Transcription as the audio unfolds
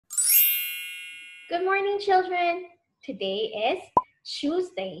Good morning, children. Today is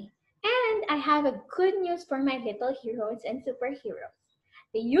Tuesday, and I have a good news for my little heroes and superheroes.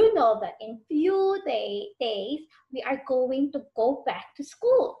 Do you know that in few days we are going to go back to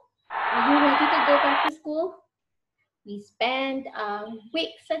school? Are you ready to go back to school? We spend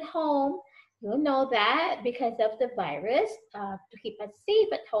weeks at home. You know that because of the virus to keep us safe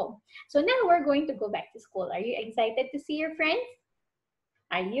at home. So now we're going to go back to school. Are you excited to see your friends?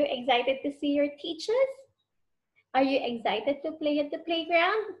 Are you excited to see your teachers? Are you excited to play at the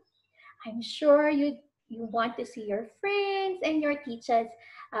playground? I'm sure you want to see your friends and your teachers.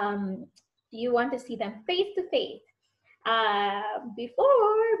 Um, you want to see them face to face.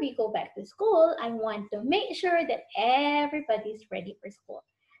 Before we go back to school, I want to make sure that everybody's ready for school.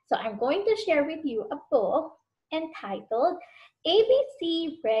 So I'm going to share with you a book entitled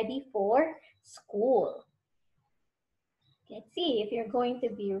ABC Ready for School. Let's see if you're going to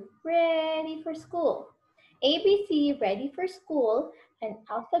be ready for school. ABC Ready for School, an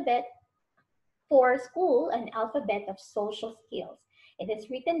alphabet for school, an alphabet of social skills. It is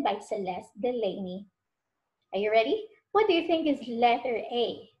written by Celeste Delaney. Are you ready? What do you think is letter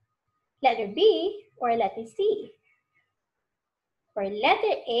A? Letter B or letter C? For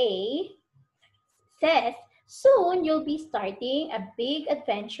letter A says, soon you'll be starting a big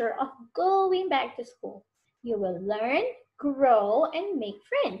adventure of going back to school. You will learn, grow, and make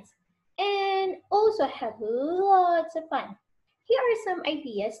friends, and also have lots of fun. Here are some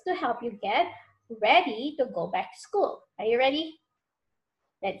ideas to help you get ready to go back to school. Are you ready?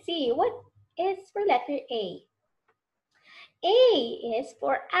 Let's see, what is for letter A? A is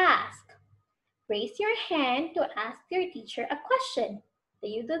for ask. Raise your hand to ask your teacher a question. Do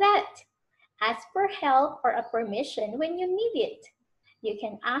you do that? Ask for help or a permission when you need it. You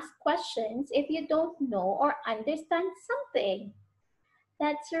can ask questions if you don't know or understand something.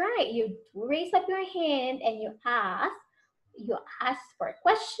 That's right. You raise up your hand and you ask. You ask for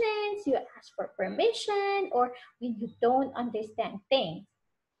questions, you ask for permission, or when you don't understand things.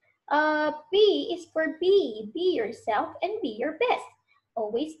 B is for be. Be yourself and be your best.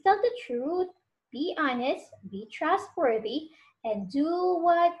 Always tell the truth, be honest, be trustworthy, and do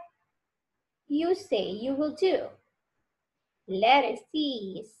what you say you will do. Letter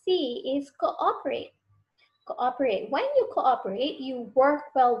C. C is cooperate. Cooperate. When you cooperate, you work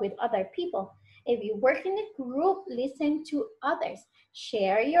well with other people. If you work in a group, listen to others.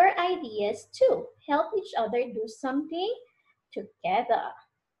 Share your ideas too. Help each other do something together.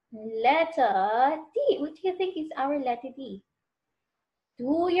 Letter D. What do you think is our letter D?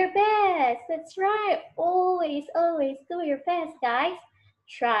 Do your best. That's right. Always, always do your best, guys.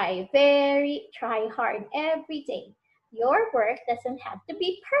 Try hard every day. Your work doesn't have to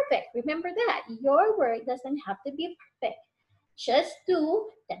be perfect. Remember that. Your work doesn't have to be perfect. Just do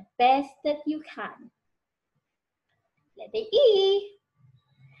the best that you can. Letter E.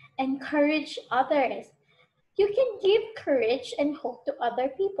 Encourage others. You can give courage and hope to other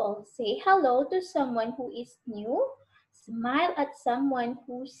people. Say hello to someone who is new. Smile at someone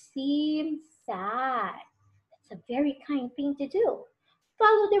who seems sad. That's a very kind thing to do.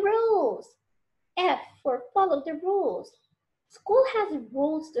 Follow the rules. F for follow the rules. School has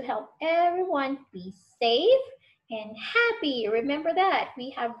rules to help everyone be safe and happy. Remember that. We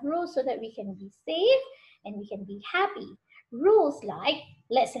have rules so that we can be safe and we can be happy. Rules like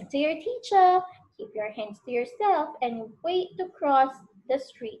listen to your teacher, keep your hands to yourself, and wait to cross the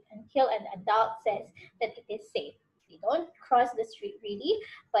street until an adult says that it is safe. We don't cross the street really,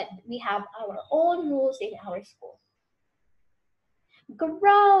 but we have our own rules in our school.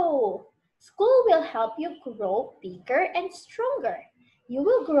 Grow. School will help you grow bigger and stronger. You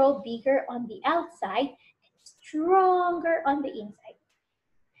will grow bigger on the outside and stronger on the inside.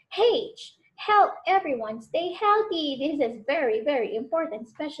 H. Help everyone stay healthy. This is very, very important,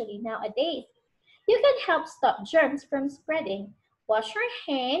 especially nowadays. You can help stop germs from spreading. Wash your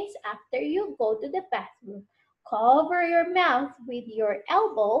hands after you go to the bathroom. Cover your mouth with your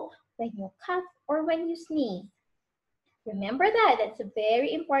elbow when you cough or when you sneeze. Remember that. That's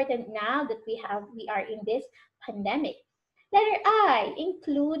very important now that we are in this pandemic. Letter I,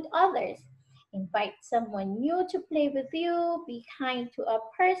 include others. Invite someone new to play with you. Be kind to a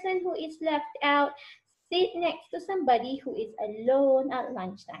person who is left out. Sit next to somebody who is alone at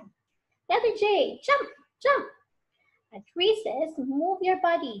lunchtime. Letter J, jump, jump. At recess, move your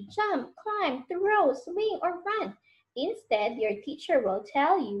body. Jump, climb, throw, swing, or run. Instead, your teacher will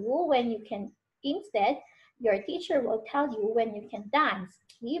tell you when you can dance,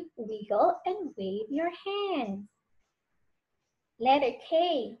 skip, wiggle, and wave your hands. Letter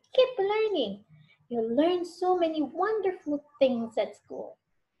K, keep learning. You'll learn so many wonderful things at school.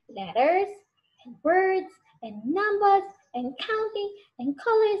 Letters and words and numbers and counting and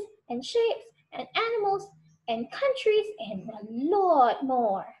colors and shapes and animals and countries and a lot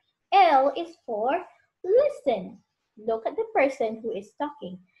more. L is for listen. Look at the person who is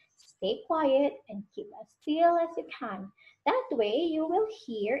talking. Stay quiet and keep as still as you can. That way you will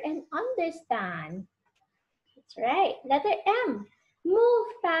hear and understand. That's right. Letter M. Move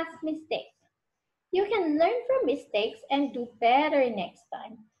past mistakes. You can learn from mistakes and do better next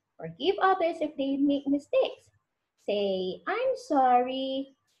time. Forgive others if they make mistakes. Say, I'm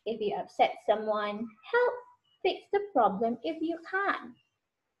sorry if you upset someone. Help fix the problem if you can.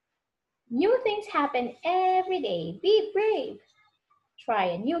 New things happen every day. Be brave. Try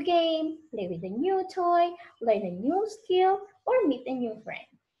a new game, play with a new toy, learn a new skill, or meet a new friend.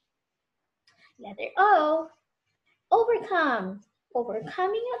 Letter O. Overcome.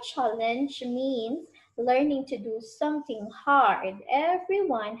 Overcoming a challenge means learning to do something hard.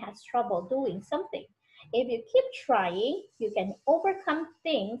 Everyone has trouble doing something. If you keep trying, you can overcome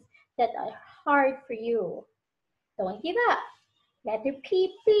things that are hard for you. Don't give up. Letter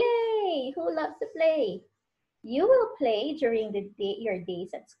P, play. Who loves to play? You will play during your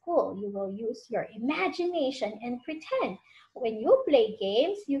days at school. You will use your imagination and pretend. When you play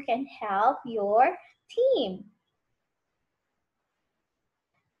games, you can help your team.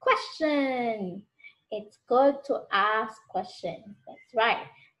 Question. It's good to ask questions. That's right.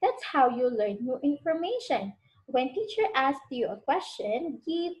 That's how you learn new information. When teacher asks you a question,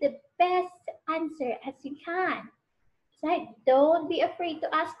 give the best answer as you can. Right? Don't be afraid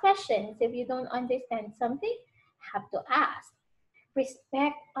to ask questions. If you don't understand something, have to ask.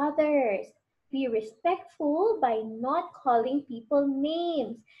 Respect others. Be respectful by not calling people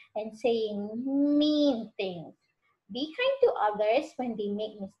names and saying mean things. Be kind to others when they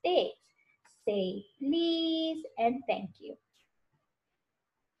make mistakes. Say please and thank you.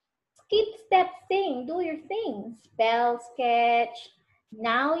 Skip step thing, do your thing. Spell, sketch.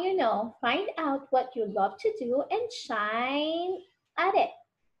 Now you know, find out what you love to do and shine at it.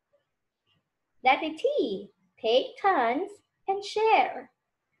 Letter T, take turns and share.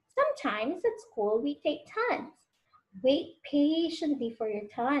 Sometimes at school we take turns. Wait patiently for your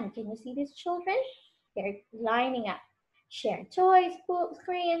turn. Can you see these children? They're lining up. Share toys, books,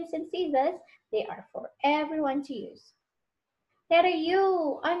 crayons, and scissors. They are for everyone to use. Letter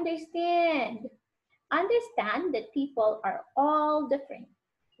U, understand. Understand that people are all different.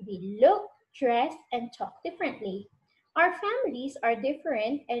 We look, dress, and talk differently. Our families are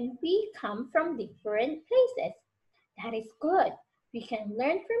different and we come from different places. That is good. We can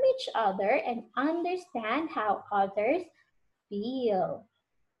learn from each other and understand how others feel.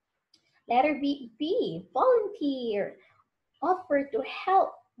 Letter B, volunteer. Offer to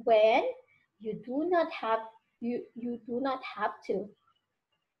help when you do not have you do not have to.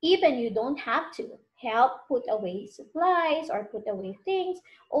 Even you don't have to. Help put away supplies or put away things,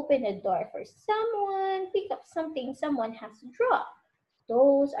 open a door for someone, pick up something someone has dropped.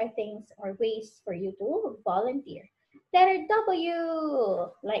 Those are things or ways for you to volunteer. Letter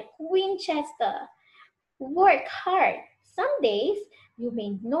W, like Winchester. Work hard. Some days you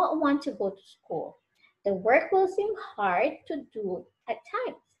may not want to go to school. The work will seem hard to do at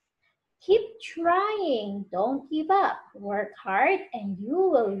times. Keep trying. Don't give up. Work hard and you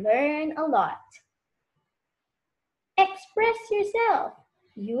will learn a lot. Express yourself.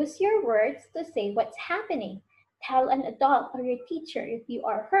 Use your words to say what's happening. Tell an adult or your teacher if you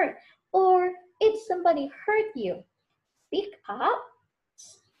are hurt or if somebody hurt you. Speak up.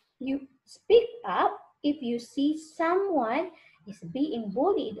 You speak up if you see someone is being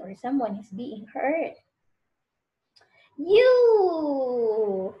bullied or someone is being hurt.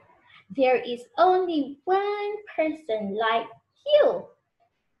 You. There is only one person like you.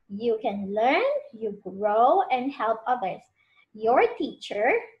 You can learn, you grow, and help others. Your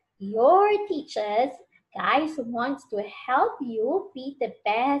teacher, your teachers, guys wants to help you be the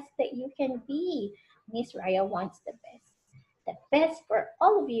best that you can be. Miss Raya wants the best. The best for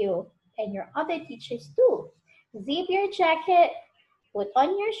all of you and your other teachers too. Zip your jacket, put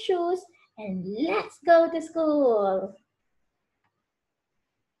on your shoes, and let's go to school.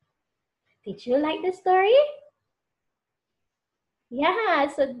 Did you like the story? Yeah,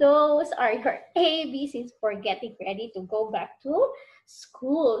 so those are your ABCs for getting ready to go back to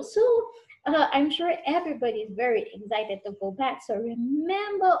school. So I'm sure everybody is very excited to go back. So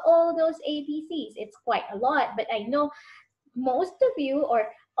remember all those ABCs. It's quite a lot, but I know most of you or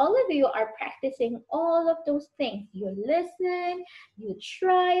all of you are practicing all of those things. You listen, you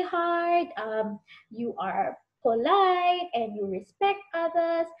try hard, you are polite, and you respect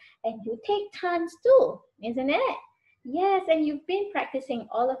others, and you take turns too, isn't it? Yes, and you've been practicing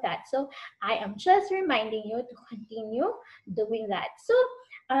all of that. So I am just reminding you to continue doing that. So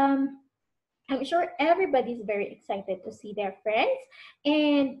um, I'm sure everybody's very excited to see their friends,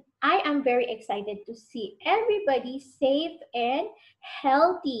 and I am very excited to see everybody safe and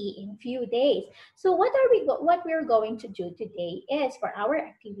healthy in few days. So what we're going to do today is for our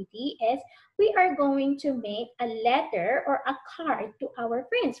activity is we are going to make a letter or a card to our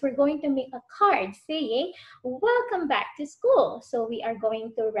friends. We're going to make a card saying welcome back to school. So we are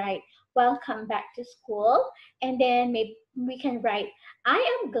going to write welcome back to school, and then maybe we can write I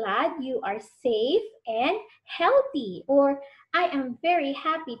am glad you are safe and healthy, or I am very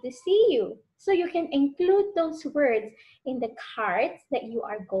happy to see you. So you can include those words in the cards that you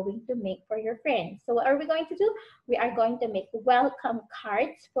are going to make for your friends. So what are we going to do? We are going to make welcome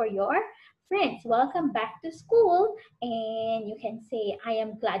cards for your friends. Welcome back to school, and you can say, I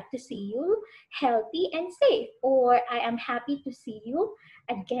am glad to see you healthy and safe, or I am happy to see you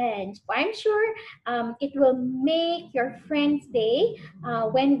again. So I'm sure it will make your friend's day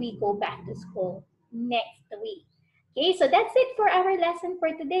when we go back to school next week. Okay, so that's it for our lesson for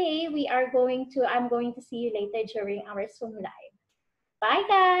today. I'm going to see you later during our Zoom live. Bye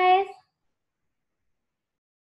guys!